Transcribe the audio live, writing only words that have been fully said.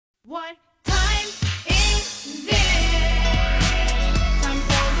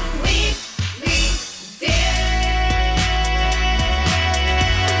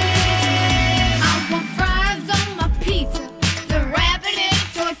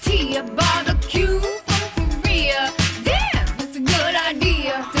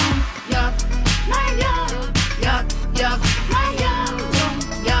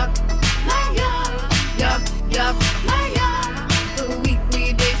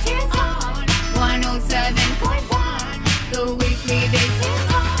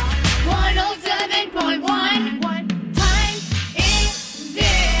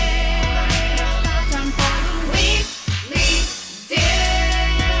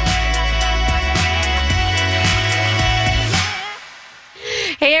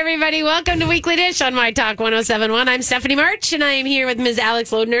everybody. Welcome to Weekly Dish on My Talk 1071. I'm Stephanie March, and I am here with Ms.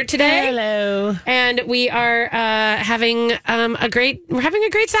 Alex Lodner today. Hello. And we are having a great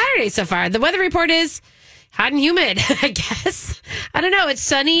Saturday so far. The weather report is hot and humid, I guess. I don't know. It's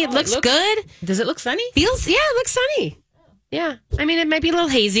sunny. It looks good. Does it look sunny? It looks sunny. Yeah. I mean, it might be a little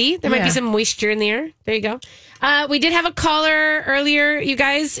hazy. There might be some moisture in the air. There you go. We did have a caller earlier, you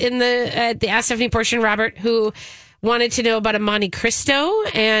guys, in the Ask Stephanie portion, Robert, who wanted to know about a Monte Cristo.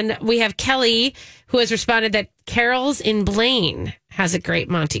 And we have Kelly, who has responded that Carol's in Blaine has a great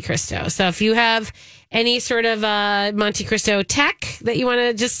Monte Cristo. So if you have any sort of Monte Cristo tech that you want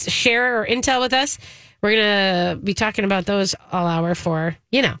to just share or intel with us, we're going to be talking about those all hour for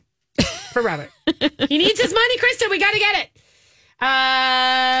Robert. He needs his Monte Cristo. We got to get it.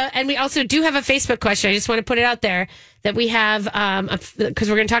 And we also do have a Facebook question. I just want to put it out there that we have, because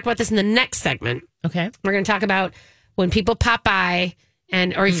we're going to talk about this in the next segment. Okay. We're going to talk about when people pop by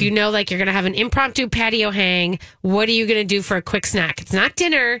or if you know, like you're going to have an impromptu patio hang, what are you going to do for a quick snack? It's not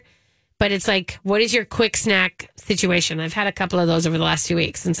dinner, but it's like, what is your quick snack situation? I've had a couple of those over the last 2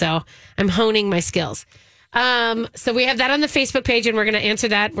 weeks. And so I'm honing my skills. So we have that on the Facebook page and we're going to answer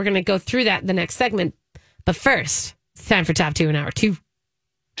that. We're going to go through that in the next segment. But first, it's time for Top 2 in Hour 2.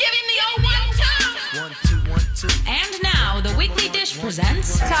 Give him the old 1, 2. 1, 2, 1, 2. And now the Weekly Dish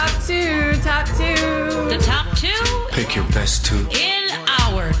presents Top 2. the top 2 Pick your best 2. in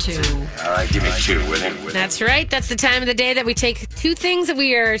Hour 2. All right, give me 2 with it. That's right. That's the time of the day that we take 2 things that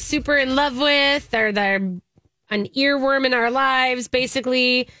we are super in love with, or they're an earworm in our lives,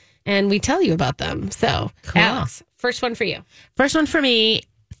 basically, and we tell you about them. So, Cool. Alex, first one for you. First one for me,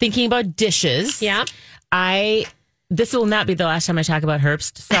 thinking about dishes. Yeah. This will not be the last time I talk about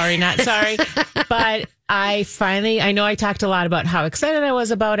Herbst. Sorry, not sorry. But I know I talked a lot about how excited I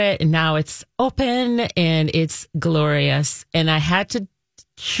was about it, and now it's open and it's glorious. And I had to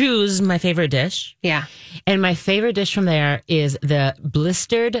choose my favorite dish. Yeah. And my favorite dish from there is the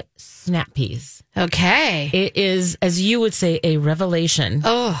blistered snap peas. Okay. It is, as you would say, a revelation.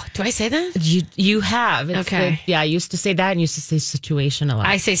 Oh, do I say that? You have. It's Okay. I used to say that and used to say situation a lot.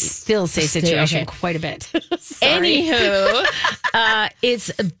 I still say situation okay. quite a bit. Sorry. Anywho,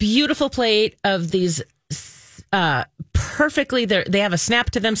 it's a beautiful plate of these perfectly, they have a snap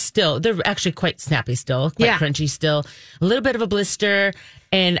to them still. They're actually quite snappy still, quite crunchy still. A little bit of a blister.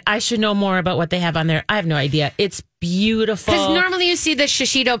 And I should know more about what they have on there. I have no idea. It's beautiful. Because normally you see the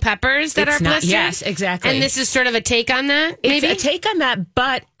shishito peppers that It's are not- blistered. yes, exactly. And this is sort of a take on that, maybe? It's a take on that,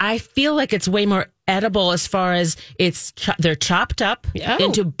 but I feel like it's way more edible as far as they're chopped up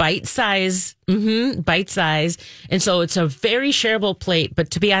into bite size, and so it's a very shareable plate.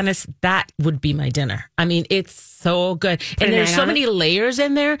 But to be honest, that would be my dinner. I mean, it's so good, and there's so many layers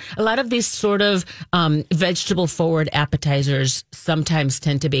in there. A lot of these sort of vegetable forward appetizers sometimes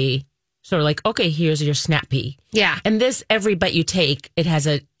tend to be sort of like, okay, here's your snap pea. Yeah. And this, every bite you take,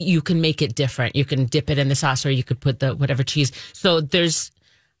 you can make it different. You can dip it in the sauce, or you could put the whatever cheese. So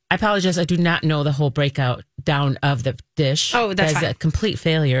I apologize, I do not know the whole breakout down of the dish. Oh, that's fine. a complete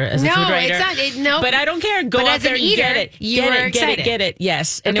failure as a food writer. It's not. No, but I don't care. Go but out as there an and eater, get it. you were excited. Get it.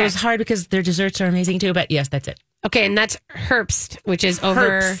 Yes. And it was hard because their desserts are amazing too. But yes, that's it. Okay, and that's Herbst, which is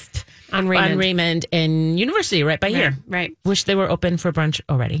over Herbst. on Raymond. On Raymond and University, right by here. Right. Wish they were open for brunch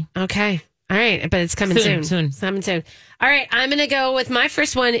already. Okay. All right, but it's coming soon. It's coming soon. All right, I'm going to go with my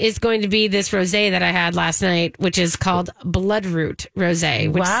first one is going to be this rosé that I had last night, which is called Bloodroot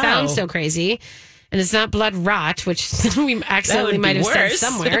Rosé, which sounds so crazy. And it's not blood rot, which we accidentally might have said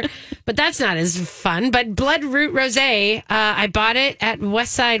somewhere. But that's not as fun. But Bloodroot Rosé, I bought it at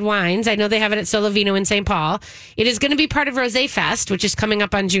Westside Wines. I know they have it at Solovino in St. Paul. It is going to be part of Rosé Fest, which is coming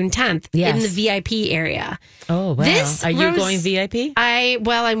up on June 10th in the VIP area. Oh, wow. Are you going VIP?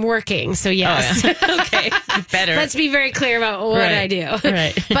 I'm working, so yes. Oh, yeah. Okay, better. Let's be very clear about what I do.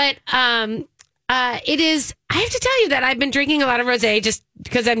 Right. But it is, I have to tell you that I've been drinking a lot of rosé just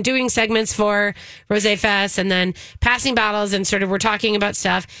because I'm doing segments for Rosé Fest and then passing bottles and sort of we're talking about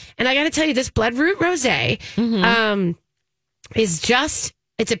stuff. And I got to tell you, this Bloodroot Rosé is just,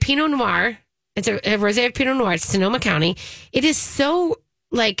 it's a Pinot Noir. It's a rosé of Pinot Noir. It's Sonoma County. It is so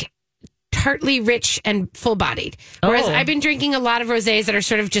like tartly rich and full bodied. Whereas I've been drinking a lot of rosés that are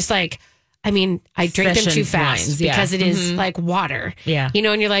sort of just like, I mean, I drink them too fast wines, because it is like water. Yeah. You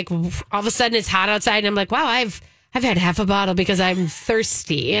know, and you're like, all of a sudden it's hot outside and I'm like, wow, I've had half a bottle because I'm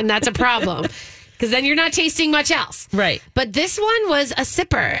thirsty. And that's a problem because then you're not tasting much else. Right. But this one was a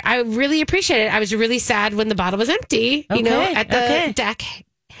sipper. I really appreciate it. I was really sad when the bottle was empty, you know, at the deck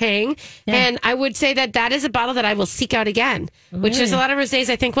hang. And I would say that is a bottle that I will seek out again, which is a lot of rosés.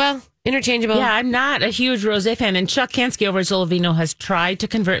 I think, well, interchangeable. Yeah, I'm not a huge rosé fan. And Chuck Kansky over at Zolovino has tried to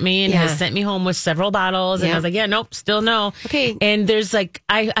convert me and has sent me home with several bottles. And I was like, nope, still no. Okay. And there's like,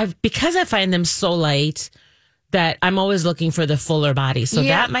 because I find them so light, that I'm always looking for the fuller body. So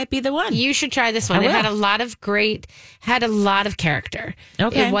that might be the one. You should try this one. It had a lot of character.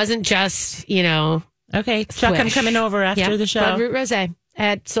 Okay. It wasn't just, Okay. Chuck, I'm coming over after the show. Bloodroot Rosé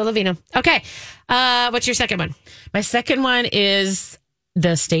at Solovino. Okay. What's your second one? My second one is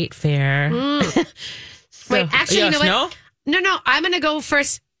the State Fair. Wait, actually, you know what? No? No. I'm going to go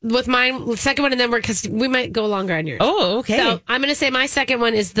first with mine, second one, and then because we might go longer on yours. Oh, okay. So I'm going to say my second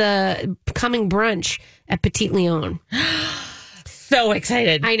one is the coming brunch at Petite Leon. So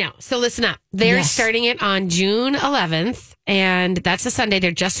excited. I know. So listen up. They're starting it on June 11th, and that's a Sunday.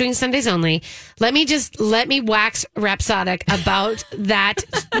 They're just doing Sundays only. Let me wax rhapsodic about that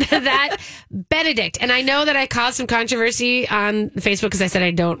Benedict. And I know that I caused some controversy on Facebook because I said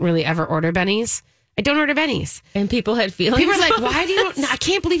I don't really ever order Bennies. I don't order Bennies. And people had feelings. People are like, why do you I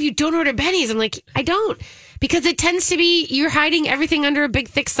can't believe you don't order Bennies. I'm like, I don't. Because it tends to be you're hiding everything under a big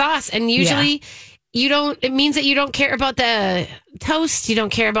thick sauce. And usually it means that you don't care about the toast. You don't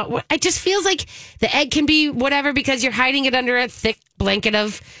care about what it just feels like the egg can be whatever because you're hiding it under a thick blanket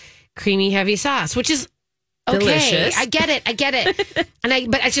of creamy, heavy sauce, which is okay. Delicious. I get it.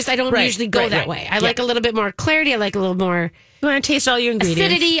 But I don't usually go that way. I like a little bit more clarity. I like a little more. You want to taste all your ingredients.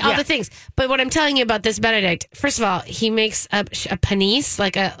 Acidity, all the things. But what I'm telling you about this Benedict, first of all, he makes a panisse,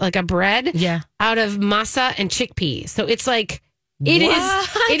 like a bread, out of masa and chickpea. So it's like it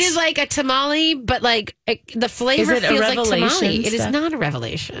is like a tamale, but like the flavor feels like tamale. It is not a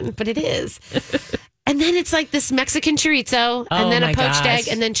revelation, but it is. And then it's like this Mexican chorizo, and then a poached egg,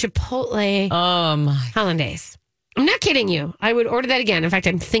 and then chipotle. Oh my hollandaise. I'm not kidding you. I would order that again. In fact,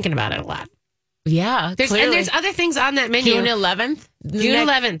 I'm thinking about it a lot. Yeah, there's other things on that menu. June 11th? June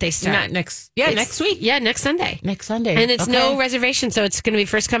 11th they start. Not next. Yeah, next week. Yeah, next Sunday. And it's no reservation, so it's going to be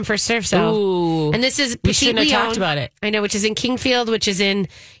first come, first serve. So, ooh, and this is we shouldn't have talked about it. I know, which is in Kingfield, which is in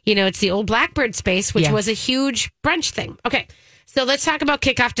it's the old Blackbird space, which was a huge brunch thing. Okay. So let's talk about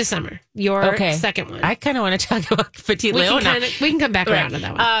Kickoff to Summer, your second one. I kind of want to talk about Petite Leon. We can come back around to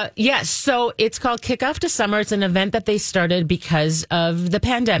that one. Yes, so it's called Kickoff to Summer. It's an event that they started because of the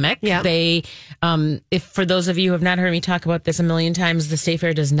pandemic. Yeah. They, if for those of you who have not heard me talk about this a million times, the State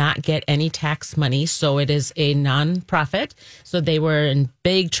Fair does not get any tax money, so it is a nonprofit. So they were in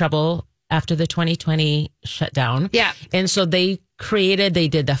big trouble after the 2020 shutdown. Yeah. And so they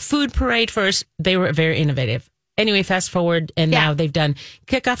did the food parade first. They were very innovative. Anyway, fast forward, and now they've done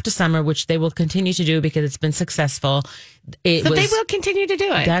Kickoff to Summer, which they will continue to do because it's been successful. They will continue to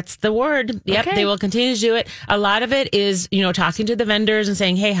do it. That's the word. Yep, okay. They will continue to do it. A lot of it is, talking to the vendors and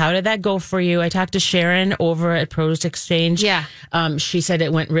saying, hey, how did that go for you? I talked to Sharon over at Produce Exchange. Yeah. She said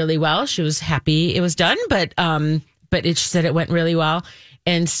it went really well. She was happy it was done, but she said it went really well.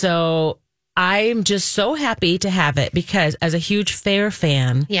 And so I'm just so happy to have it because as a huge fair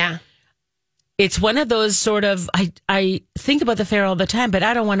fan. Yeah. It's one of those sort of, I think about the fair all the time, but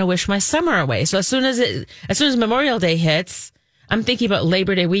I don't want to wish my summer away. So as soon as Memorial Day hits, I'm thinking about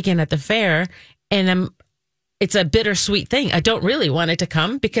Labor Day weekend at the fair, and it's a bittersweet thing. I don't really want it to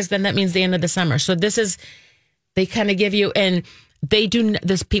come because then that means the end of the summer. So they kind of give you, and they do,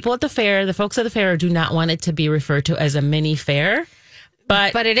 this people at the fair, the folks at the fair do not want it to be referred to as a mini fair,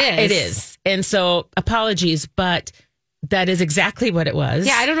 but it is. It is. And so apologies, but that is exactly what it was.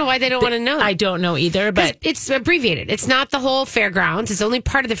 Yeah, I don't know why they don't want to know. I don't know either, but it's abbreviated. It's not the whole fairgrounds. It's only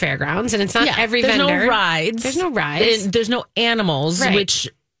part of the fairgrounds, and it's not every there's vendor. No rides. There's no rides. There's no animals, right. Which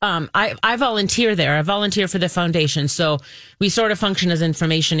I volunteer there. I volunteer for the foundation, so we sort of function as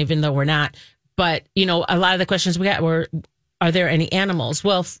information, even though we're not. But a lot of the questions we got were, are there any animals?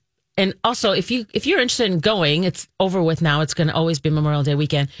 Well. And also, if you're interested in going, it's over with now. It's going to always be Memorial Day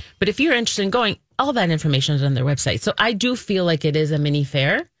weekend. But if you're interested in going, all that information is on their website. So I do feel like it is a mini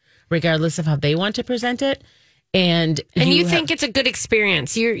fair, regardless of how they want to present it. And you think it's a good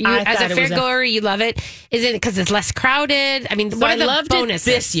experience. You as a fairgoer, you love it. Is it because it's less crowded? I mean, what are the bonuses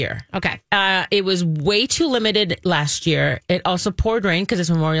this year? Okay, it was way too limited last year. It also poured rain because it's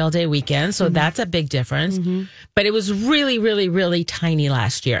Memorial Day weekend, so that's a big difference. Mm-hmm. But it was really, really, really tiny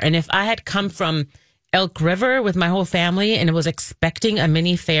last year. And if I had come from Elk River with my whole family and was expecting a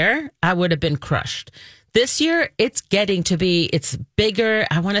mini fair, I would have been crushed. This year, it's bigger.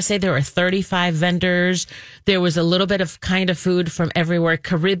 I want to say there were 35 vendors. There was a little bit of kind of food from everywhere.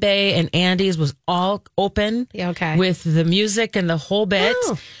 Caribe and Andy's was all open with the music and the whole bit.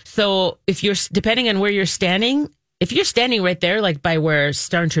 Oh. So if depending on where you're standing, if you're standing right there, like by where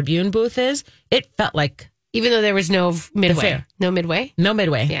Star and Tribune booth is, it felt like Even though there was no midway. fair. No midway? no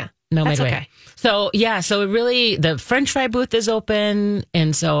midway. Yeah. No That's midway. okay. So so it really, the French fry booth is open,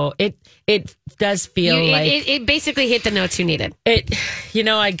 and so it does feel It basically hit the notes you needed.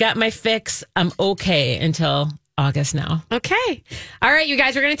 I got my fix. I'm okay until August now. Okay. All right, you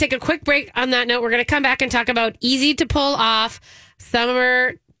guys, we're going to take a quick break on that note. We're going to come back and talk about easy to pull off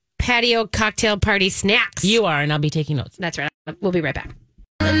summer patio cocktail party snacks. You are, and I'll be taking notes. That's right. We'll be right back.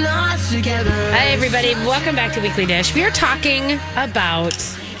 Hi, everybody. Welcome back to Weekly Dish. We are talking about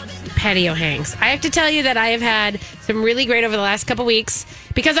patio hangs. I have to tell you that I have had some really great over the last couple weeks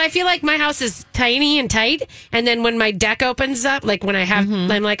because I feel like my house is tiny and tight. And then when my deck opens up, like when I have,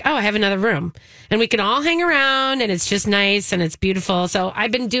 I'm like, oh, I have another room. And we can all hang around and it's just nice and it's beautiful. So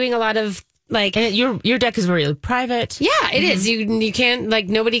I've been doing a lot of like... And your deck is very private. Yeah, it is. You can't, like,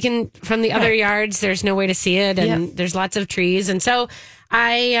 nobody can, from the other yards, there's no way to see it. And there's lots of trees. And so...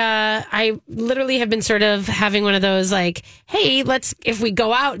 I literally have been sort of having one of those like, hey, if we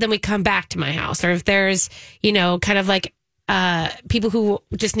go out, then we come back to my house. Or if there's, kind of like people who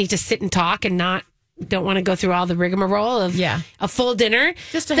just need to sit and talk and don't want to go through all the rigmarole of a full dinner.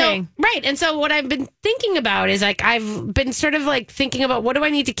 Just to hang. Right. And so what I've been thinking about is like, I've been sort of like thinking about what do I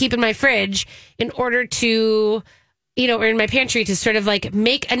need to keep in my fridge in order to... or in my pantry to sort of like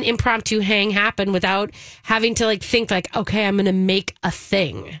make an impromptu hang happen without having to like think like, okay, I'm going to make a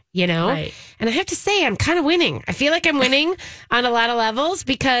thing, Right. And I have to say, I'm kind of winning. I feel like I'm winning on a lot of levels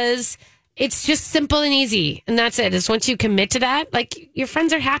because it's just simple and easy. And that's it. It's once you commit to that, like your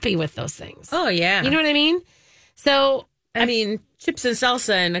friends are happy with those things. Oh, yeah. You know what I mean? So, I mean, chips and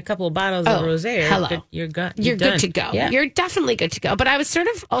salsa and a couple of bottles of rosé. Hello. You're good to go. Yeah. You're definitely good to go. But I was sort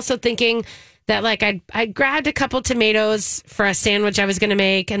of also thinking that like I grabbed a couple tomatoes for a sandwich I was going to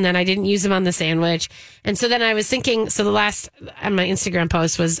make, and then I didn't use them on the sandwich. And so then I was thinking, so the last on my Instagram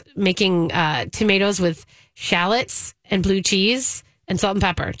post was making tomatoes with shallots and blue cheese and salt and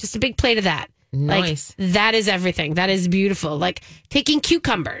pepper. Just a big plate of that. Nice. Like, that is everything. That is beautiful. Like taking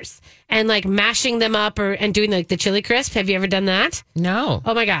cucumbers and like mashing them up and doing like the chili crisp. Have you ever done that? No.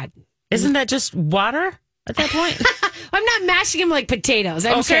 Oh my God. Isn't that just water at that point? I'm not mashing them like potatoes.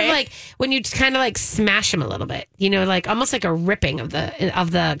 I'm sort of like when you kind of like smash them a little bit, like almost like a ripping of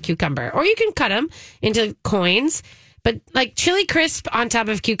the cucumber. Or you can cut them into coins, but like chili crisp on top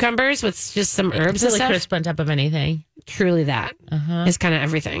of cucumbers with just some herbs and Chili stuff. crisp on top of anything. Truly, that is kind of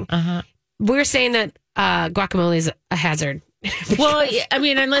everything. We're saying that guacamole is a hazard. Well, I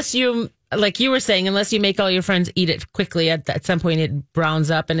mean, unless you, like you were saying, unless you make all your friends eat it quickly, at some point it browns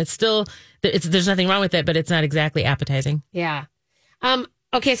up, and it's still, there's nothing wrong with it, but it's not exactly appetizing. Yeah.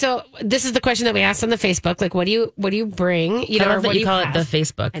 Okay, so this is the question that we asked on the Facebook. Like, what do you bring? I love that you call it the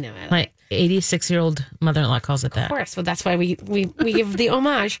Facebook. I know. My 86-year-old mother-in-law calls it that. Of course. Well, that's why we give the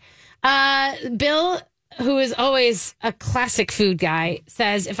homage. Bill, who is always a classic food guy,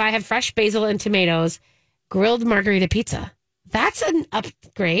 says, if I have fresh basil and tomatoes, grilled margarita pizza. That's an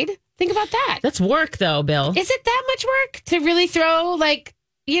upgrade. Think about that. That's work, though, Bill. Is it that much work to really throw, like,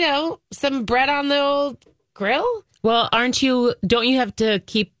 some bread on the old grill? Well, don't you have to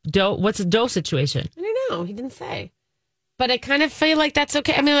keep dough? What's the dough situation? I don't know. He didn't say. But I kind of feel like that's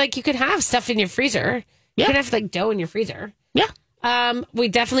okay. I mean, like, you could have stuff in your freezer. You could have, like, dough in your freezer. Yeah. We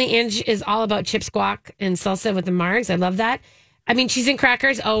definitely, Ange is all about chips, guac, and salsa with the margs. I love that. I mean, cheese and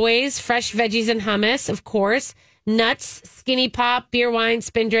crackers, always. Fresh veggies and hummus, of course. Nuts, skinny pop, beer, wine,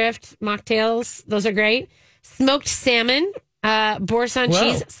 spindrift, mocktails. Those are great. Smoked salmon, boursin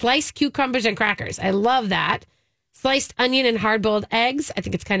cheese, sliced cucumbers and crackers. I love that. Sliced onion and hard-boiled eggs. I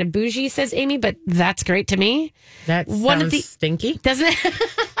think it's kind of bougie, says Amy, but that's great to me. That sounds stinky. Doesn't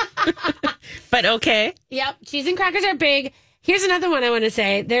it? But okay. Yep. Cheese and crackers are big. Here's another one I want to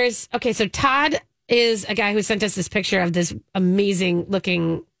say. So Todd is a guy who sent us this picture of this amazing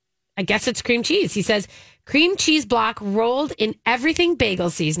looking, I guess it's cream cheese. He says, cream cheese block rolled in everything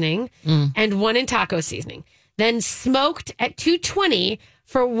bagel seasoning and one in taco seasoning. Then smoked at 220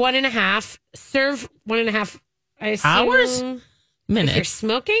 for 1.5. Serve 1.5 hours? Minutes. If you're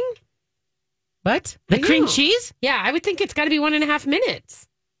smoking? What? The cream cheese? Yeah, I would think it's got to be 1.5 minutes.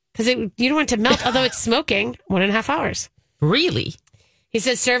 Because you don't want it to melt, although it's smoking 1.5 hours. Really? He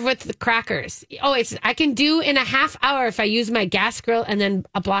says serve with the crackers. Oh, I can do in a half hour if I use my gas grill and then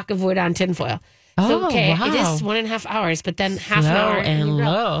a block of wood on tinfoil. So, okay, wow. it is 1.5 hours, but then half an Slow hour. and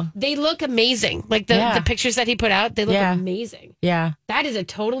low. They look amazing. Like the pictures that he put out, they look amazing. Yeah. That is a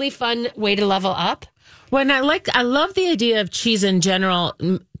totally fun way to level up. Well, and I love the idea of cheese in general.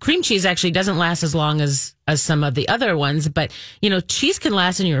 Cream cheese actually doesn't last as long as some of the other ones, but cheese can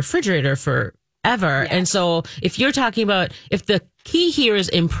last in your refrigerator for ever. And so if you're talking about, if the key here is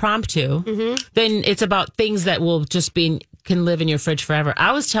impromptu, then it's about things that will just can live in your fridge forever.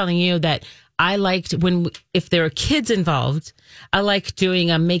 I was telling you that I liked if there are kids involved, I like doing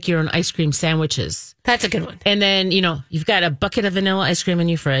make your own ice cream sandwiches. That's a good one. And then, you've got a bucket of vanilla ice cream in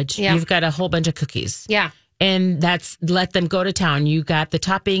your fridge. Yeah. You've got a whole bunch of cookies. Yeah. And let them go to town. You got the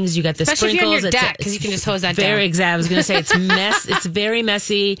toppings, you got the Especially sprinkles. Especially if you're on your deck, because you can just hose that down. Exactly. I was going to say it's very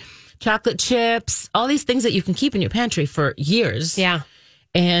messy. Chocolate chips, all these things that you can keep in your pantry for years. Yeah.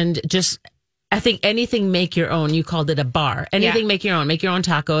 And I think anything make your own. You called it a bar. Anything make your own. Make your own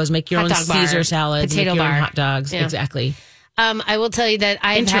tacos, make your own Caesar salads, potato make your bar. own hot dogs. Yeah. Exactly. I will tell you that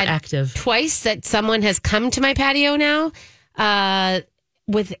I've had twice that someone has come to my patio now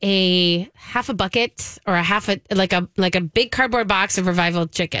with a half a bucket or like a big cardboard box of Revival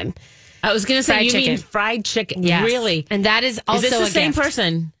chicken. I was going to say, fried you chicken. mean fried chicken? Yes. Really? And that is also is this the same gift.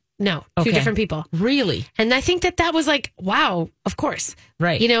 person? No, two different people. Really? And I think that was like, wow, of course.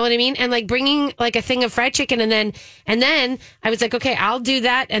 Right. You know what I mean? And like bringing like a thing of fried chicken and then I was like, okay, I'll do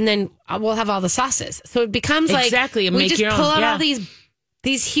that. And then we'll have all the sauces. So it becomes exactly. we just pull out all Yeah.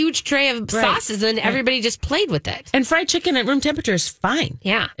 these huge tray of sauces and everybody just played with it. And fried chicken at room temperature is fine.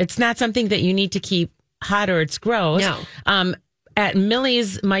 Yeah. It's not something that you need to keep hot or it's gross. No. At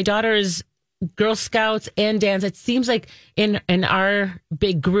Millie's, my daughter's Girl Scouts and dance, it seems like in our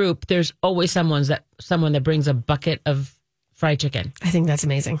big group, there's always someone that brings a bucket of fried chicken. I think that's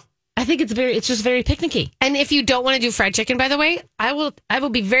amazing. I think it's just very picnicky. And if you don't want to do fried chicken, by the way, I will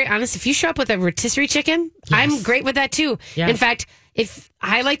be very honest. If you show up with a rotisserie chicken, I'm great with that too. Yeah. In fact, if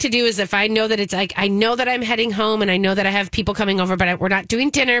I like to do is if I know that it's like, I know that I'm heading home and I know that I have people coming over, but we're not doing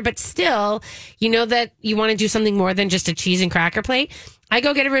dinner, but still, you know that you want to do something more than just a cheese and cracker plate. I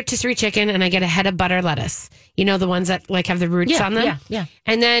go get a rotisserie chicken and I get a head of butter lettuce. You know, the ones that like have the roots on them? Yeah.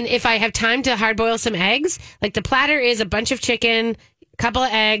 And then if I have time to hard boil some eggs, like the platter is a bunch of chicken, a couple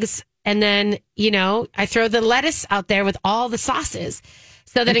of eggs, and then, I throw the lettuce out there with all the sauces.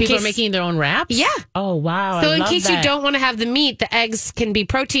 So that people are making their own wraps? Yeah. Oh, wow. So I in love case that. you don't want to have the meat, the eggs can be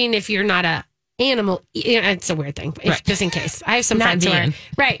protein if you're not a animal. It's a weird thing, just in case. I have some friends who are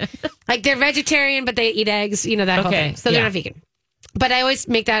right. Like they're vegetarian, but they eat eggs, that whole thing. So they're not vegan. But I always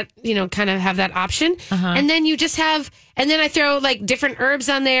make that, kind of have that option. And then you just and then I throw like different herbs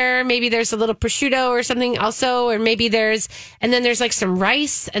on there. Maybe there's a little prosciutto or something also, or maybe there's like some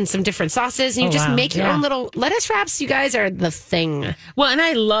rice and some different sauces. And you just make your own little lettuce wraps. You guys are the thing. Well, and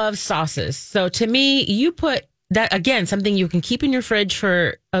I love sauces. So to me, you put that, again, something you can keep in your fridge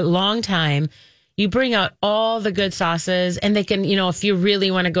for a long time. You bring out all the good sauces and they can, if you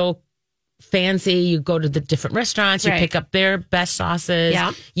really want to go fancy, you go to the different restaurants, you pick up their best sauces.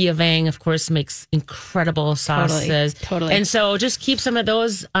 Yeah. Yavang, of course, makes incredible sauces. Totally. And so just keep some of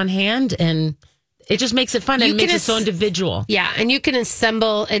those on hand and it just makes it fun and makes it so individual. Yeah. And you can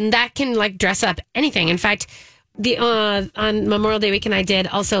assemble and that can like dress up anything. In fact, on Memorial Day weekend, I did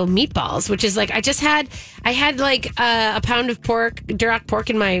also meatballs, which is like, I had like a pound of Duroc pork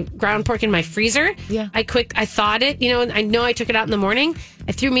ground pork in my freezer. Yeah. I thawed it, and I know I took it out in the morning.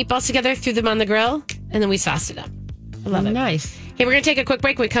 I threw meatballs together, threw them on the grill, and then we sauced it up. I love it. Nice. Hey, we're going to take a quick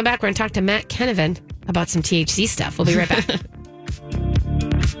break. When we come back, we're going to talk to Matt Kennevan about some THC stuff. We'll be right back.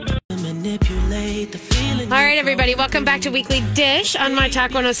 All right, everybody, welcome back to Weekly Dish on My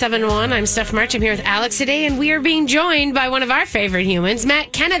Talk 107.1. I'm Steph March. I'm here with Alex today, and we are being joined by one of our favorite humans,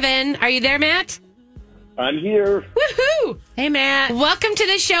 Matt Kennevan. Are you there, Matt? I'm here. Woohoo! Hey, Matt. Welcome to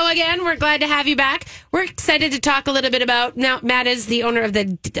the show again. We're glad to have you back. We're excited to talk a little bit about, now, Matt is the owner of the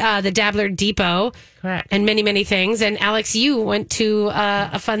Dabbler Depot. Correct. And many, many things. And Alex, you went to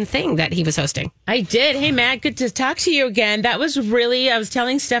a fun thing that he was hosting. I did. Hey, Matt, good to talk to you again. That was I was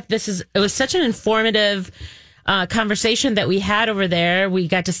telling Steph, it was such an informative conversation that we had over there. We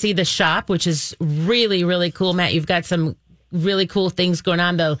got to see the shop, which is really, really cool. Matt, you've got some really cool things going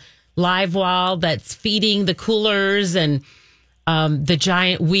on. The live wall that's feeding the coolers and the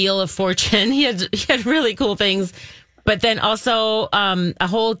giant wheel of fortune. He had really cool things. But then also a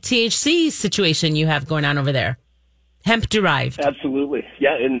whole THC situation you have going on over there. Hemp derived. Absolutely.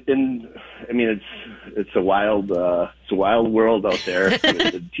 Yeah, and I mean it's a wild world out there with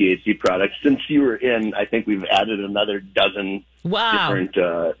the THC products. Since you were in, I think we've added another dozen different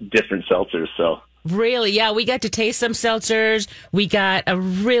seltzers. So really, yeah, we got to taste some seltzers. We got a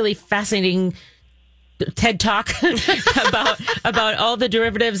really fascinating TED Talk about all the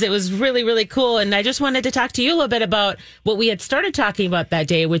derivatives. It was really, really cool. And I just wanted to talk to you a little bit about what we had started talking about that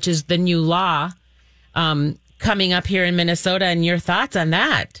day, which is the new law coming up here in Minnesota and your thoughts on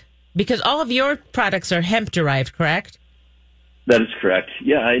that. Because all of your products are hemp derived, correct? that is correct.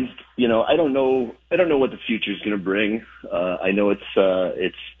 Yeah, I don't know what the future is going to bring. I know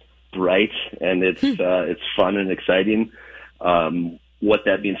it's bright and it's fun and exciting. What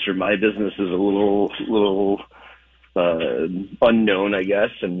that means for my business is a little unknown, I guess.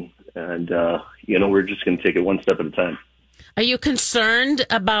 And we're just going to take it one step at a time. Are you concerned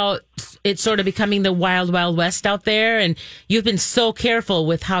about it sort of becoming the wild, wild west out there? And you've been so careful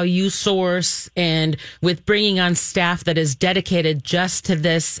with how you source and with bringing on staff that is dedicated just to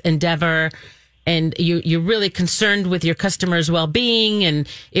this endeavor. And you're really concerned with your customers' well-being. And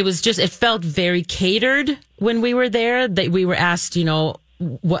it felt very catered when we were there, that we were asked,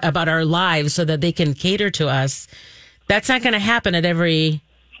 about our lives so that they can cater to us. That's not going to happen at every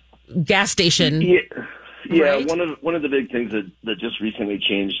gas station. Yeah, right? One of the big things that just recently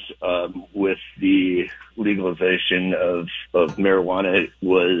changed with the legalization of marijuana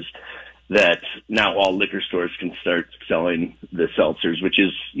was that now all liquor stores can start selling the seltzers, which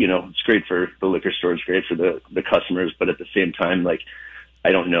is, it's great for the liquor stores, great for the customers, but at the same time, like,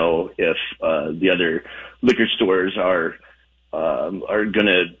 I don't know if the other liquor stores are going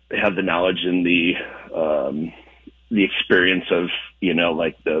to have the knowledge and the experience of,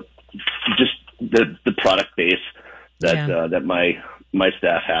 like the product base that my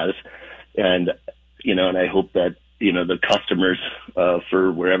staff has. And, and I hope that, the customers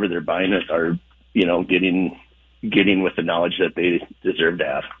for wherever they're buying it are, getting with the knowledge that they deserve to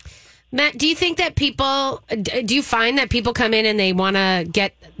have. Matt, do you think that do you find that people come in and they want to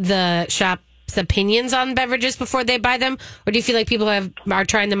get the shop's opinions on beverages before they buy them? Or do you feel like people are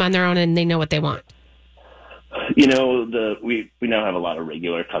trying them on their own and they know what they want? We now have a lot of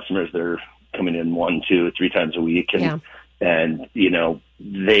regular customers that are coming in 1, 2, 3 times a week. And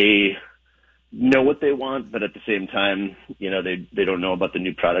they know what they want, but at the same time, they don't know about the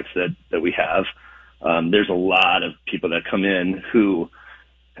new products that we have. There's a lot of people that come in who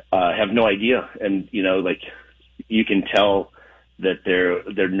have no idea. And, you can tell that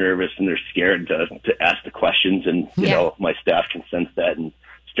they're nervous and they're scared to ask the questions. And, my staff can sense that and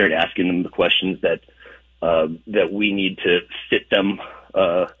start asking them the questions that we need to fit them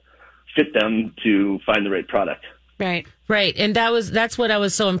to find the right product. Right. And that's what I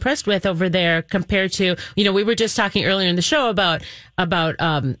was so impressed with over there compared to, we were just talking earlier in the show about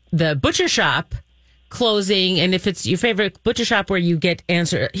the butcher shop closing. And if it's your favorite butcher shop where you get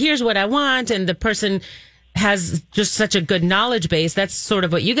answer, here's what I want. And the person has just such a good knowledge base. That's sort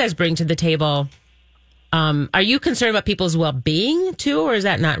of what you guys bring to the table. Are you concerned about people's well-being too? Or is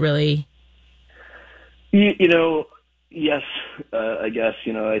that not really? Yes, I guess,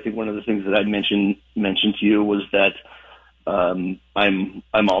 I think one of the things that I mentioned to you was that I'm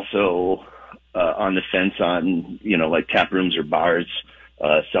also on the fence on, like tap rooms or bars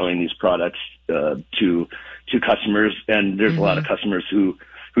selling these products to customers. And there's a lot of customers who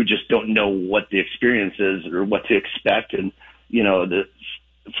just don't know what the experience is or what to expect. And,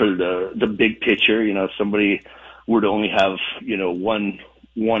 for the big picture, if somebody were to only have,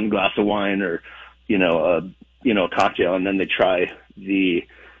 one glass of wine or, a cocktail, and then they try the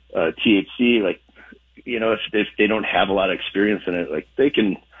THC, like, if they don't have a lot of experience in it, like they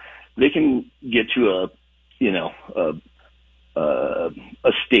can get to a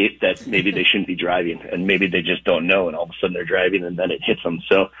state that maybe they shouldn't be driving, and maybe they just don't know, and all of a sudden they're driving, and then it hits them.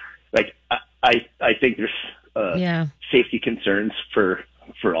 So, like, I think there's safety concerns for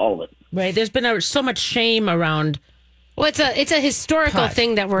all of it. Right. There's been so much shame around. Well, it's a historical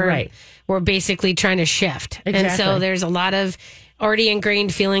thing that we're basically trying to shift. Exactly. And so there's a lot of already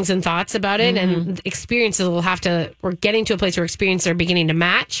ingrained feelings and thoughts about it, and experiences we're getting to a place where experiences are beginning to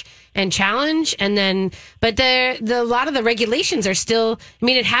match and challenge. And then, but a lot of the regulations are still,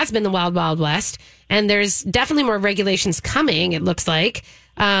 it has been the wild, wild west, and there's definitely more regulations coming, it looks like,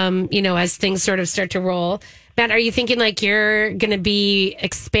 as things sort of start to roll. Matt, are you thinking like you're going to be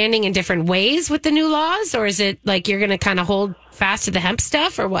expanding in different ways with the new laws, or is it like you're going to kind of hold fast to the hemp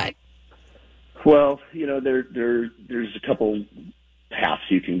stuff, or what? Well, there's a couple paths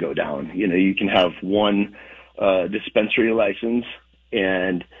you can go down. You can have one dispensary license,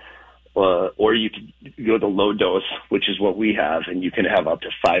 and or you could go the low dose, which is what we have, and you can have up to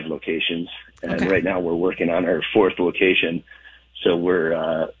 5 locations. And right now we're working on our 4th location, so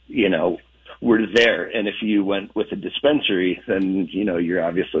we're there. And if you went with a dispensary, then you're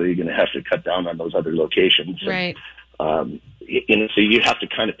obviously going to have to cut down on those other locations. Right. So you have to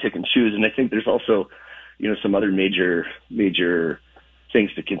kind of pick and choose. And I think there's also, some other major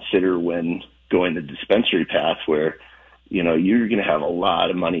things to consider when going the dispensary path, where, you're going to have a lot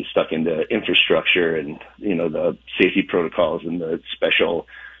of money stuck into infrastructure and, the safety protocols and the special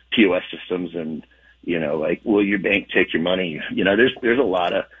POS systems and, like, will your bank take your money? There's a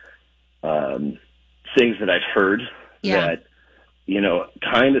lot of things that I've heard that,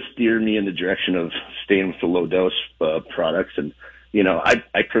 kind of steer me in the direction of staying with the low dose products. And,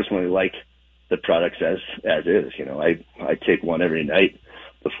 I personally like the products as is. I take one every night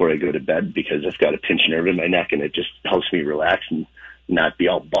before I go to bed because I've got a pinched nerve in my neck, and it just helps me relax and not be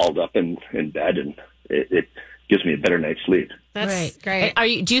all balled up in bed, and it gives me a better night's sleep. That's great.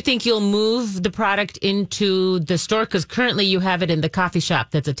 Do you think you'll move the product into the store? Because currently you have it in the coffee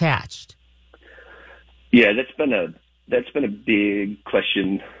shop that's attached. Yeah, that's been a big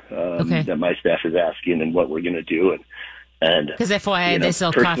question that my staff is asking, and what we're going to do. And because FYI, they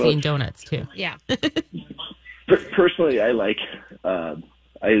sell coffee and donuts too. Yeah. Personally, I like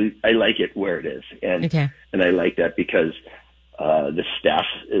it where it is, and I like that because the staff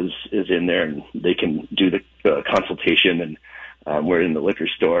is in there and they can do the consultation, and we're in the liquor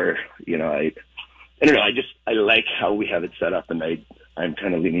store. I don't know. I like how we have it set up, and I'm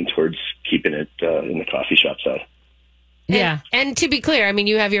kind of leaning towards keeping it in the coffee shop side. Yeah. And to be clear, I mean,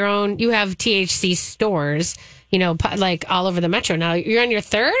 you have THC stores, like all over the metro. Now you're on your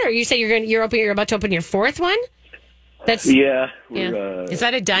third, or you say you're about to open your fourth one? That's Is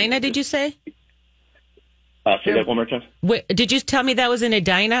that Edina? Did you say? Say that one more time. Wait, did you tell me that was in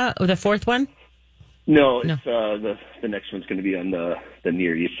Edina, or the fourth one? No. It's the next one's going to be on the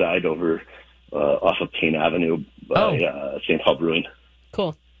Near East side over off of Payne Avenue by St. Paul Brewing.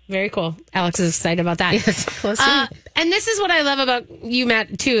 Cool. Very cool. Alex is excited about that. Yes, close to and this is what I love about you,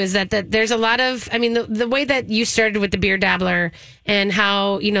 Matt, too, is that there's a lot of, I mean, the way that you started with the Beer Dabbler, and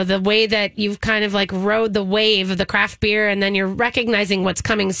how, the way that you've kind of like rode the wave of the craft beer, and then you're recognizing what's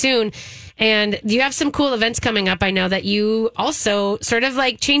coming soon. And you have some cool events coming up. I know that you also sort of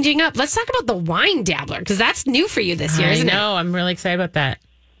like changing up. Let's talk about the Wine Dabbler, because that's new for you this year, isn't it? I know. I'm really excited about that.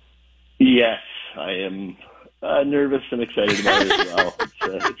 Yes, I am. Nervous and excited about it as well.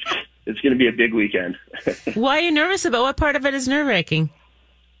 It's going to be a big weekend. Why are you nervous about? What part of it is nerve-wracking?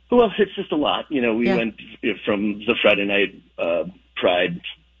 Well, it's just a lot. We went from the Friday night Pride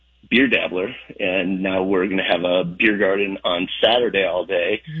Beer Dabbler, and now we're going to have a beer garden on Saturday all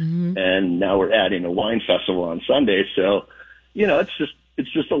day, and now we're adding a wine festival on Sunday. So,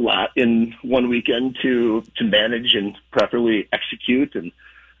 it's just a lot in one weekend to manage and properly execute, and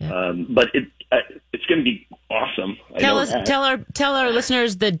but it's going to be awesome. Tell our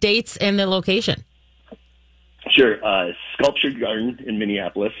listeners the dates and the location. Sure. Sculpture Garden in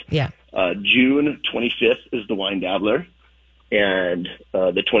Minneapolis. Yeah. June 25th is the Wine Dabbler, and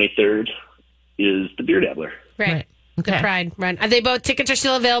the 23rd is the Beer Dabbler. Right. Okay. The Pride run. Are they both? Tickets are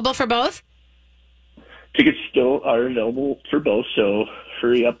still available for both? Tickets still are available for both, so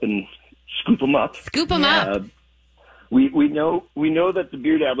hurry up and scoop them up. Scoop them up. We know that the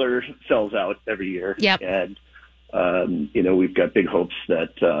Beer Dabbler sells out every year. Yep. And, we've got big hopes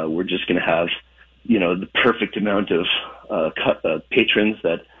that we're just going to have, the perfect amount of patrons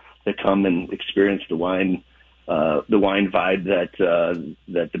that come and experience the wine vibe that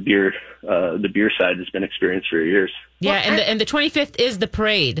the beer side has been experienced for years. Yeah, and the 25th is the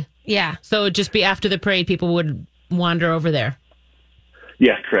parade. Yeah. So it'd just be after the parade, people would wander over there.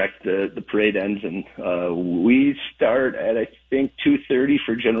 Yeah, correct. The parade ends, and we start at, I think, 2:30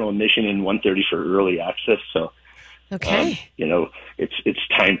 for general admission and 1:30 for early access. So, okay, it's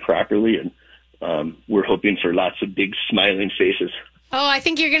timed properly, and we're hoping for lots of big smiling faces. Oh, I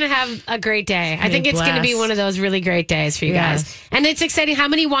think you're going to have a great day. I think it's going to be one of those really great days for you guys, and it's exciting. How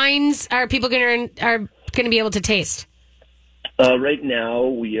many wines are people going to be able to taste? Right now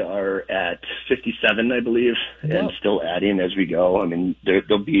we are at 57, I believe, and still adding as we go. I mean,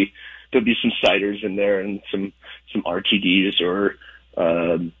 there'll be some ciders in there and some RTDs or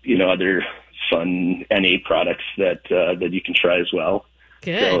other fun NA products that you can try as well.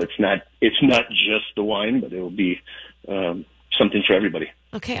 Good. So it's not just the wine, but it will be something for everybody.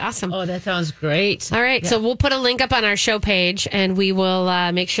 Okay, awesome. Oh, that sounds great. All right, so we'll put a link up on our show page, and we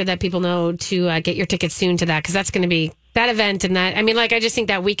will make sure that people know to get your tickets soon to that, because that's going to be that event. And that, I mean, I just think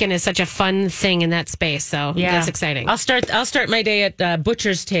that weekend is such a fun thing in that space. So that's exciting. I'll start my day at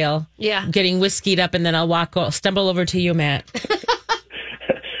Butcher's Tail. Yeah, getting whiskeyed up, and then I'll stumble over to you, Matt.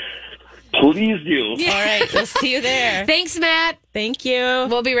 Please do. Yeah. All right, we'll see you there. Thanks, Matt. Thank you.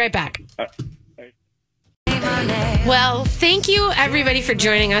 We'll be right back. Well, thank you, everybody, for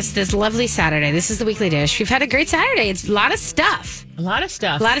joining us this lovely Saturday. This is the Weekly Dish. We've had a great Saturday. It's a lot of stuff.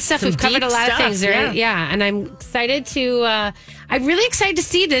 We've covered a lot of things. Yeah. And I'm excited I'm really excited to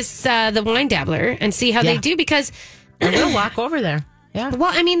see this, the Wine Dabbler, and see how they do, because I'm going to walk over there. Yeah.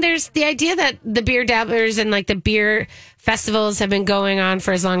 Well, I mean, there's the idea that the beer dabblers and like the beer festivals have been going on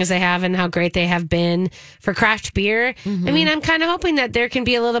for as long as they have and how great they have been for craft beer. Mm-hmm. I mean, I'm kind of hoping that there can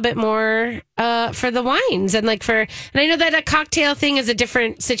be a little bit more for the wines and and I know that a cocktail thing is a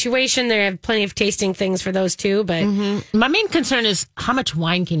different situation. They have plenty of tasting things for those too, but My main concern is how much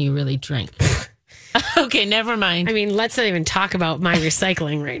wine can you really drink? Okay, never mind. I mean, let's not even talk about my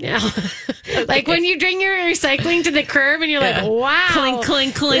recycling right now. Like when you bring your recycling to the curb and you're like, wow. Clink,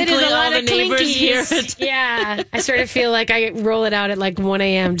 clink, clink, it is clink. a lot All the of neighbors hear clinkies. it. Yeah. I sort of feel like I roll it out at like 1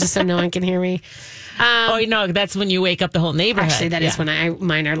 a.m. just so no one can hear me. Oh, no, that's when you wake up the whole neighborhood. Actually, that is when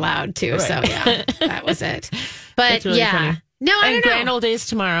mine are loud too. Right. So yeah, that was it. But That's really yeah. funny. No, I And don't know. Grand Old Day is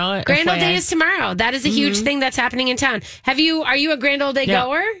tomorrow. Grand Old FYI. Day is tomorrow. That is a huge thing that's happening in town. Are you a Grand Old Day Yeah.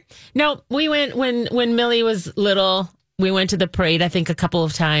 goer? No, we went when Millie was little. We went to the parade, I think, a couple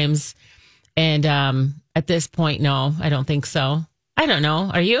of times. And at this point, no, I don't think so. I don't know.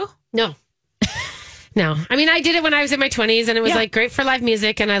 Are you? No. No. I mean, I did it when I was in my 20s and it was Yeah. like great for live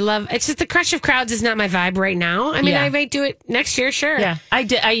music. And it's just the crush of crowds is not my vibe right now. I mean, Yeah. I might do it next year, sure. Yeah, I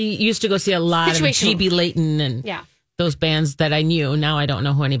did. I used to go see a lot of Situational. GB Layton and Yeah. those bands that I knew. Now I don't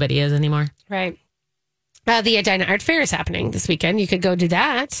know who anybody is anymore. Right. The Edina Art Fair is happening this weekend. You could go do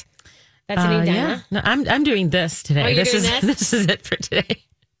that. That's in Edina. Yeah. No, I'm doing this today. Oh, you're this doing is this? this is it for today.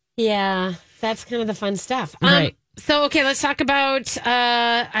 Yeah, that's kind of the fun stuff. Right. So, okay, let's talk about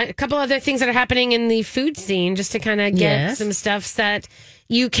a couple other things that are happening in the food scene just to kind of get Yes. some stuff set.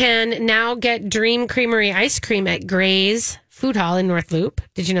 You can now get Dream Creamery ice cream at Gray's Food Hall in North Loop.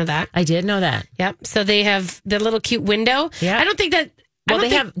 Did you know that? I did know that. Yep. So they have the little cute window. Yeah. I don't think that. Well,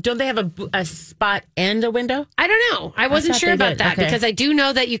 don't they have a spot and a window? I don't know. I wasn't thought sure they about did. that Okay. because I do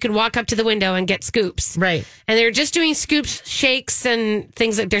know that you can walk up to the window and get scoops. Right. And they're just doing scoops, shakes, and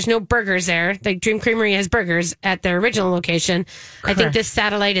things like there's no burgers there. Like Dream Creamery has burgers at their original location. I think Correct. this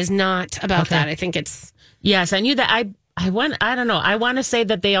satellite is not about Okay. that. I think it's Yes, I knew that. I don't know. I want to say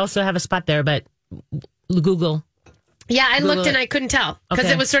that they also have a spot there, but Google. yeah. I Google looked and it. I couldn't tell because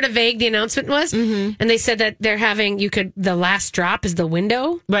Okay. it was sort of vague. The announcement was, and they said that they're having the last drop is the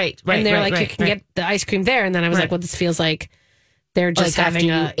window, Right. and they're right, like right, you can right. get the ice cream there. And then I was Right. like, well, this feels like they're just like after having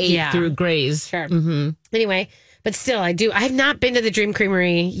you a ate through Gray's. Sure. Anyway, but still, I have not been to the Dream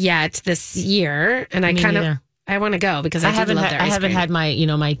Creamery yet this year, and I Me kind of neither. I want to go because I, I haven't love had, their I ice haven't cream. had my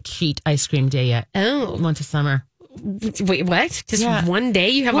my cheat ice cream day yet. Oh, Once a summer. wait, what? Just Yeah. one day?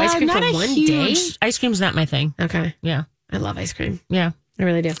 You have ice cream not for a one huge, day? Ice cream's not my thing. Okay, Yeah. I love ice cream. Yeah. I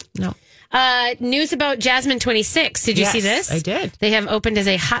really do. No. News about Jasmine 26. Did you see Yes, this? I did. They have opened as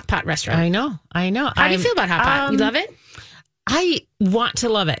a hot pot restaurant. I know. How do you feel about hot pot? You love it? I want to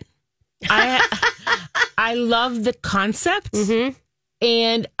love it. I love the concept,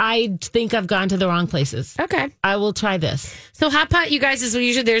 and I think I've gone to the wrong places. Okay. I will try this. So hot pot, you guys, is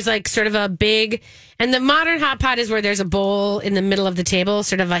usually there's like sort of a big, and the modern hot pot is where there's a bowl in the middle of the table,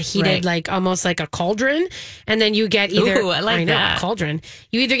 sort of a heated, Right. like almost like a cauldron, and then you get either Ooh, I like that. cauldron.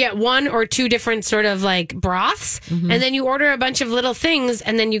 You either get one or two different sort of like broths, and then you order a bunch of little things,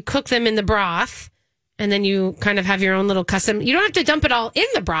 and then you cook them in the broth. And then you kind of have your own little custom. You don't have to dump it all in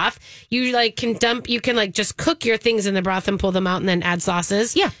the broth. You can like just cook your things in the broth and pull them out and then add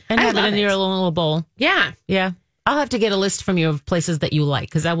sauces. Yeah, and I have it love in your little bowl. Yeah. Yeah, I'll have to get a list from you of places that you like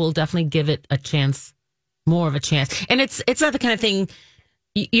because I will definitely give it a chance, more of a chance. And it's not the kind of thing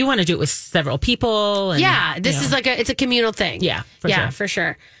you want to do it with several people. And, Yeah, this you know. is like it's a communal thing. Yeah, for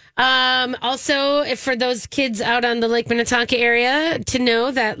sure. Also, if for those kids out on the Lake Minnetonka area, to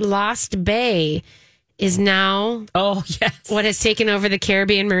know that Lost Bay is now Oh yes, what has taken over the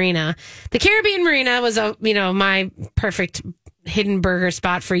Caribbean Marina. The Caribbean Marina was my perfect hidden burger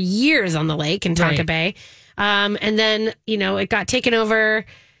spot for years on the lake in Tonka Right. Bay. And then, it got taken over.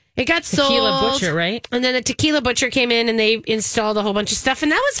 It got Tequila sold. Butcher, right? And then the Tequila Butcher came in and they installed a whole bunch of stuff.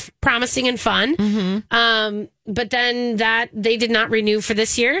 And that was promising and fun. Mm-hmm. But then they did not renew for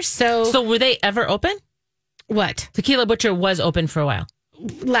this year. So were they ever open? What? Tequila Butcher was open for a while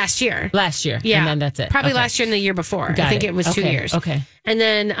Last year. last year. Yeah. and then that's it. Probably Okay. last year and the year before. I Got think it was 2 Okay, years. Okay. And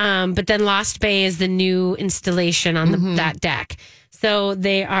then, but then Lost Bay is the new installation on that deck. So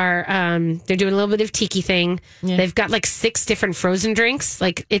they are, they're doing a little bit of tiki thing. Yeah. They've got like 6 different frozen drinks.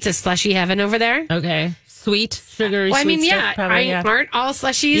 Like it's a slushy heaven over there. Okay. Sweet, sugary, Well, I sweet mean, stuff, probably, aren't all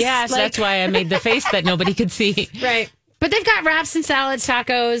slushies? Yes, like- that's why I made the face that nobody could see. Right. But they've got wraps and salads,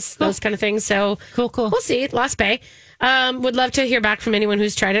 tacos, those kind of things. So Cool. we'll see. Lost Bay. Would love to hear back from anyone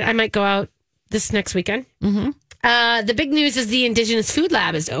who's tried it. I might go out this next weekend. The big news is the Indigenous Food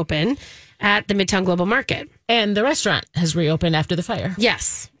Lab is open. at the Midtown Global Market. And the restaurant has reopened after the fire.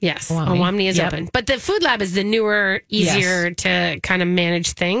 Yes. Owamni is open. But the Food Lab is the newer, easier to kind of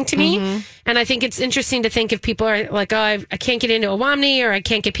manage thing to me. And I think it's interesting to think if people are like, oh, I can't get into Owamni, or I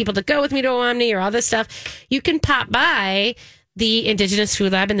can't get people to go with me to Owamni, or all this stuff. You can pop by the Indigenous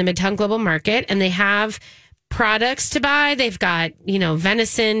Food Lab in the Midtown Global Market, and they have products to buy. They've got,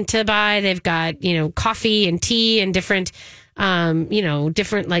 venison to buy. They've got, coffee and tea and different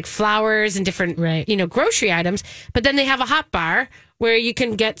different like flowers and different, grocery items. But then they have a hot bar where you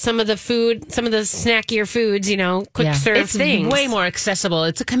can get some of the food, some of the snackier foods, quick serve things. It's way more accessible.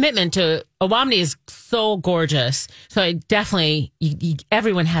 It's a commitment to Owamni is so gorgeous. So I definitely,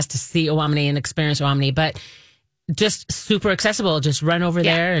 everyone has to see Owamni and experience Owamni, but just super accessible. Just run over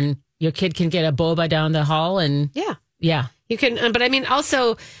there and your kid can get a boba down the hall and yeah. You can, but I mean,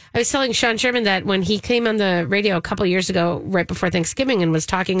 also, I was telling Sean Sherman that when he came on the radio a couple years ago, right before Thanksgiving, and was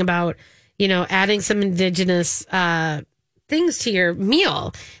talking about, adding some Indigenous things to your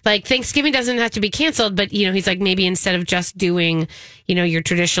meal. Like Thanksgiving doesn't have to be canceled, but, he's like, maybe instead of just doing, your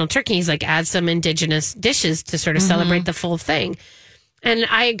traditional turkey, he's like, add some Indigenous dishes to sort of celebrate the full thing. And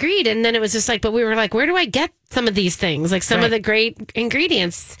I agreed. And then it was just like, but we were like, where do I get some of these things? Like some of the great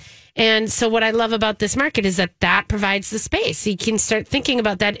ingredients. And so what I love about this market is that provides the space. You can start thinking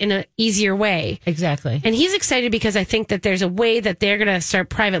about that in an easier way. Exactly. And he's excited because I think that there's a way that they're going to start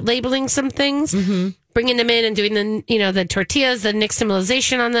private labeling some things, bringing them in and doing the tortillas, the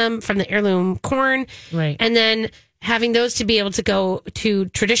nixtamalization on them from the heirloom corn. Right. And then having those to be able to go to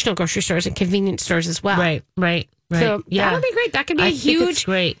traditional grocery stores and convenience stores as well. Right. So that would be great. That could be I think it's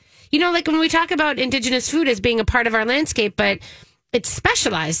great. Like when we talk about Indigenous food as being a part of our landscape, but it's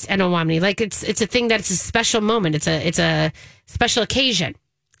specialized at Owamni. Like it's a thing that's a special moment. It's a special occasion.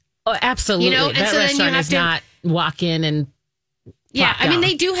 Oh, absolutely. And that so restaurant then you have is not walk in and I mean,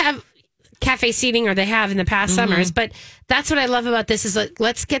 they do have cafe seating, or they have in the past summers, but that's what I love about this is like,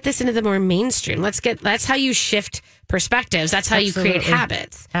 let's get this into the more mainstream. That's how you shift perspectives. That's how you create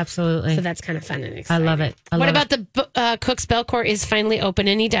habits. Absolutely. So that's kind of fun and exciting. I love it. What about the Cook's Belcourt is finally open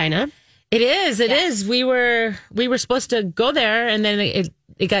in Edina? It is. It is. We were supposed to go there, and then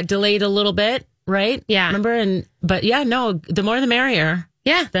it got delayed a little bit, right? Yeah. Remember? But the more the merrier.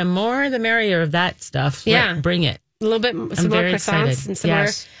 Yeah. The more the merrier of that stuff. Yeah. Bring it. A little bit, some more croissants excited. and some more.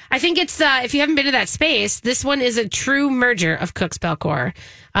 I think it's, if you haven't been to that space, this one is a true merger of Cook's Belcourt,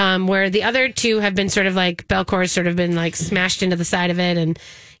 where the other two have been sort of like, Belcourt has sort of been like smashed into the side of it and,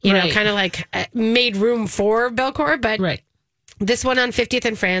 kind of like made room for Belcourt. But this one on 50th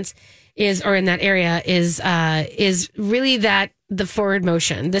and France in that area is really the forward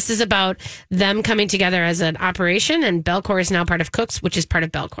motion. This is about them coming together as an operation, and Belcourt is now part of Cook's, which is part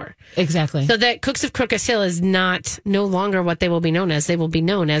of Belcourt. Exactly. So that Cook's of Crocus Hill is no longer what they will be known as. They will be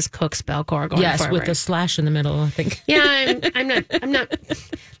known as Cook's Belcourt going forward. With a slash in the middle, I think. Yeah, I'm not.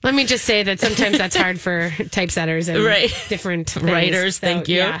 Let me just say that sometimes that's hard for typesetters and different things. Writers. Thank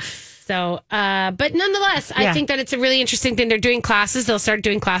you. Yeah. So, but nonetheless, I think that it's a really interesting thing. They're doing classes. They'll start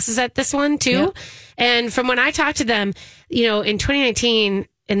doing classes at this one too. Yep. And from when I talked to them, in 2019,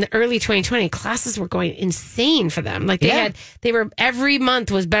 in the early 2020, classes were going insane for them. Like they were every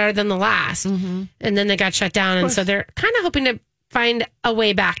month was better than the last, and then they got shut down. And so they're kind of hoping to find a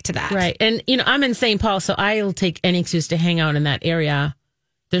way back to that. Right. And, I'm in St. Paul, so I'll take any excuse to hang out in that area.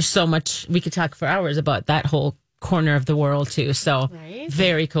 There's so much, we could talk for hours about that whole corner of the world too. So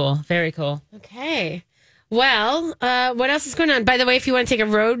very cool. Very cool. Okay. Well, what else is going on? By the way, if you want to take a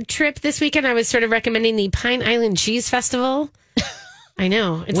road trip this weekend, I was sort of recommending the Pine Island Cheese Festival. I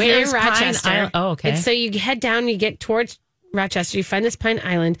know. It's near Rochester. Okay. And so you head down, you get towards Rochester, you find this Pine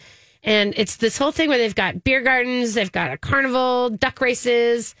Island, and it's this whole thing where they've got beer gardens, they've got a carnival, duck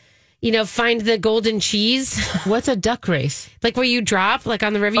races, find the golden cheese. What's a duck race? Like where you drop, like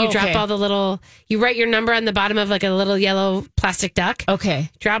on the river, you drop all the you write your number on the bottom of like a little yellow plastic duck. Okay.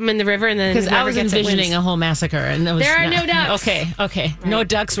 Drop them in the river, and then because I was envisioning a whole massacre, and there are no ducks. Okay. Right. No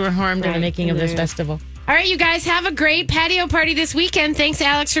ducks were harmed in the making of this festival. All right, you guys have a great patio party this weekend. Thanks,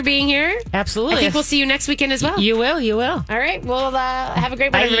 Alex, for being here. Absolutely. I think we'll see you next weekend as well. You will. All right. Well, have a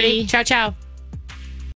great one, everybody. Ciao, ciao.